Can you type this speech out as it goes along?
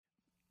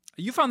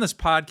You found this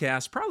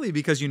podcast probably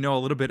because you know a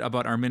little bit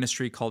about our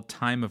ministry called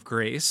Time of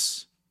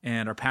Grace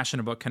and are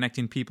passionate about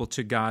connecting people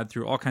to God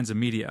through all kinds of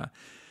media.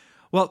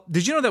 Well,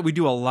 did you know that we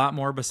do a lot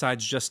more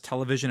besides just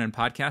television and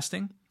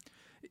podcasting?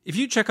 If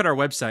you check out our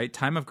website,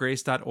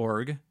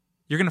 timeofgrace.org,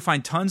 you're going to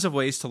find tons of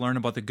ways to learn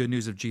about the good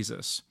news of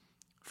Jesus.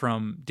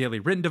 From daily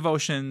written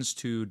devotions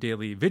to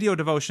daily video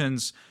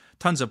devotions,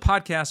 tons of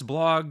podcasts,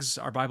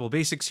 blogs, our Bible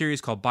Basics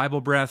series called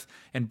Bible Breath,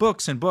 and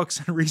books and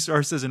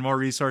resources and more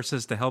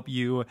resources to help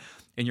you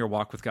in your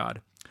walk with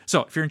God.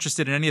 So if you're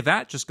interested in any of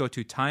that, just go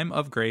to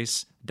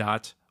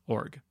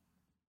timeofgrace.org.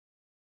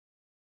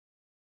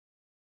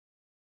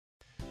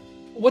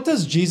 What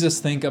does Jesus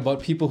think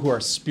about people who are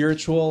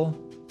spiritual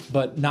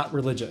but not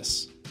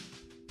religious?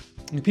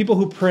 People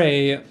who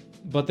pray,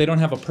 but they don't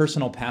have a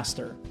personal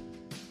pastor.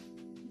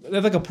 They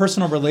have like a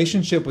personal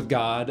relationship with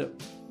God,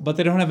 but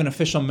they don't have an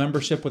official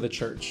membership with a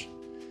church.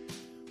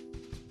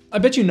 I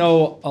bet you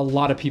know a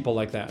lot of people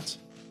like that.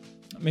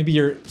 Maybe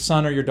your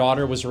son or your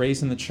daughter was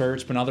raised in the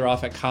church, but now they're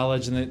off at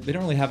college and they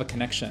don't really have a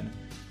connection.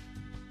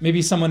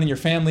 Maybe someone in your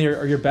family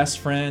or your best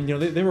friend,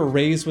 they were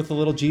raised with a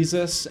little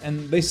Jesus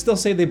and they still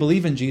say they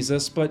believe in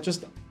Jesus, but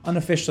just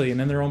unofficially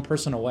and in their own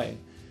personal way.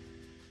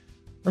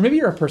 Or maybe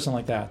you're a person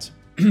like that.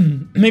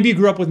 Maybe you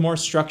grew up with more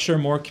structure,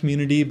 more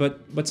community, but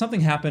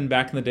something happened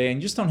back in the day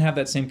and you just don't have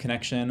that same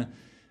connection,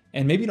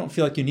 and maybe you don't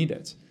feel like you need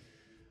it.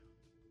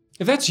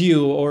 If that's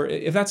you, or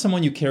if that's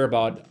someone you care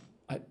about,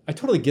 I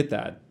totally get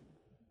that.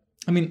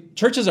 I mean,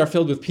 churches are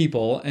filled with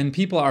people, and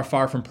people are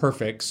far from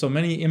perfect, so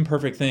many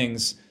imperfect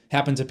things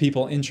happen to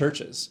people in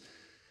churches.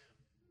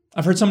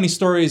 I've heard so many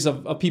stories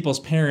of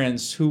people's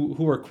parents who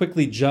were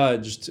quickly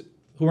judged,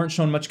 who weren't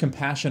shown much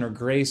compassion or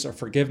grace or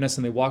forgiveness,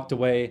 and they walked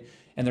away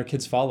and their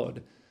kids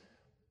followed.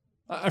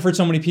 I've heard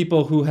so many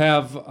people who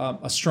have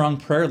a strong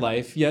prayer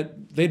life,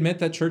 yet they admit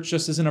that church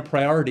just isn't a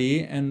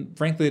priority, and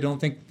frankly, they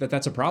don't think that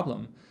that's a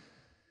problem.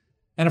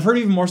 And I've heard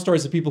even more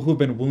stories of people who've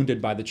been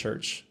wounded by the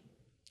church,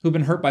 who've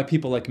been hurt by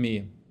people like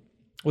me,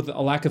 with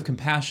a lack of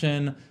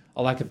compassion,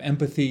 a lack of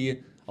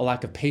empathy, a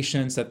lack of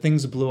patience, that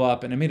things blew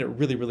up, and it made it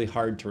really, really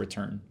hard to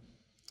return.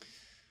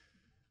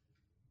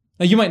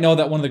 Now, you might know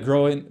that one of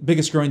the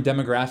biggest growing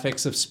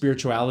demographics of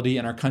spirituality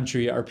in our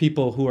country are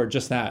people who are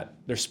just that.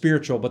 They're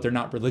spiritual, but they're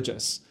not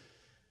religious.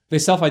 They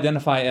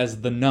self-identify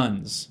as the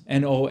nones,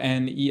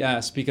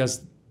 N-O-N-E-S,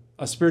 because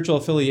a spiritual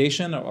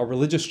affiliation, a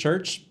religious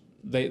church,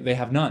 they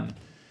have none.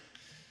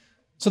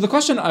 So the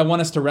question I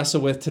want us to wrestle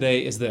with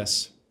today is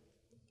this.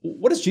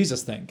 What does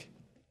Jesus think?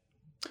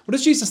 What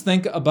does Jesus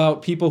think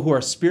about people who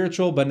are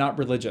spiritual but not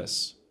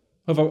religious,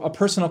 who have a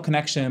personal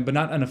connection but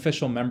not an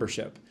official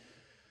membership?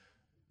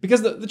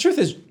 Because the truth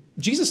is,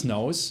 Jesus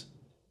knows.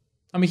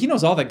 I mean, he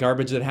knows all that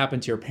garbage that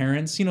happened to your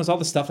parents. He knows all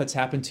the stuff that's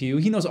happened to you.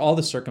 He knows all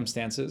the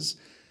circumstances.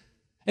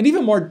 And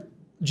even more,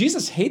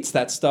 Jesus hates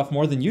that stuff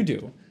more than you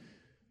do.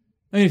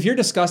 I mean, if you're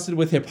disgusted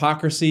with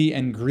hypocrisy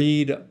and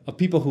greed of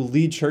people who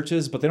lead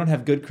churches, but they don't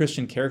have good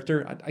Christian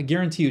character, I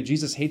guarantee you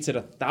Jesus hates it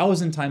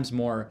 1,000 times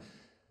more.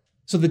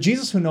 So the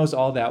Jesus who knows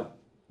all that,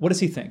 what does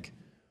he think?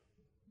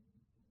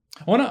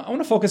 I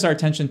want to focus our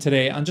attention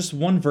today on just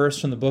one verse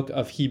from the book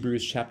of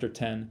Hebrews chapter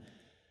 10.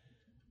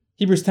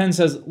 Hebrews 10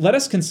 says, "Let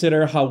us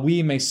consider how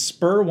we may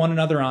spur one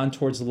another on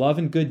towards love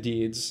and good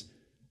deeds,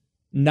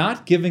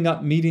 not giving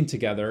up meeting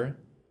together,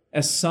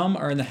 as some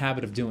are in the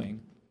habit of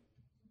doing."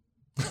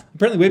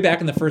 Apparently, way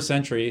back in the first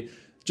century,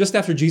 just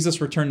after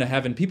Jesus returned to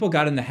heaven, people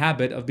got in the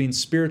habit of being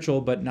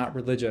spiritual but not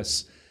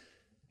religious.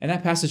 And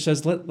that passage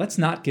says, let's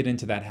not get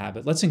into that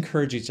habit. Let's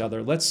encourage each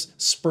other. Let's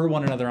spur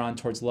one another on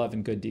towards love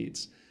and good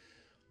deeds.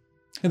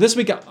 And this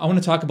week, I want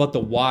to talk about the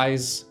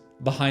whys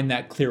behind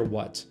that clear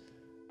what.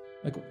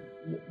 Like,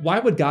 why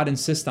would God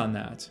insist on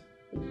that?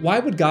 Why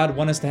would God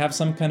want us to have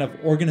some kind of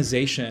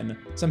organization,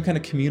 some kind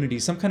of community,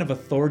 some kind of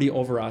authority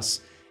over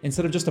us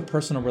instead of just a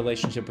personal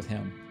relationship with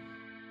him?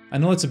 I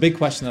know it's a big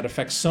question that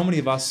affects so many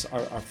of us,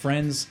 our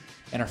friends,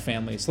 and our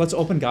families. So let's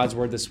open God's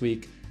word this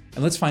week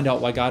and let's find out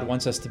why God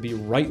wants us to be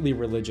rightly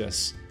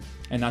religious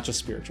and not just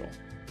spiritual.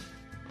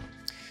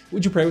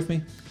 Would you pray with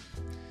me?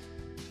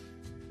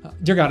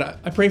 Dear God,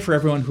 I pray for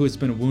everyone who has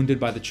been wounded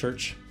by the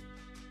church.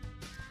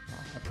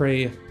 I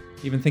pray,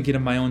 even thinking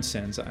of my own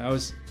sins, I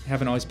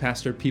haven't always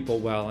pastored people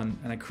well, and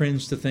I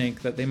cringe to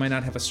think that they might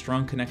not have a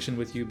strong connection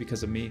with you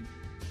because of me.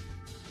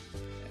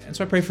 And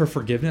so I pray for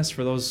forgiveness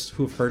for those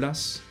who have hurt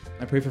us.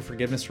 I pray for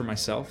forgiveness for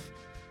myself.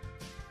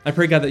 I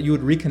pray, God, that you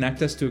would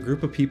reconnect us to a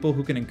group of people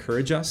who can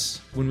encourage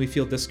us when we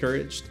feel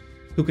discouraged,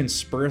 who can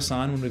spur us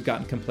on when we've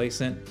gotten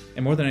complacent,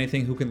 and more than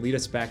anything, who can lead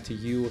us back to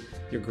you,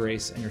 your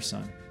grace, and your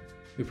Son.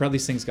 We pray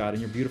these things, God, in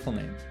your beautiful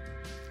name.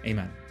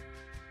 Amen.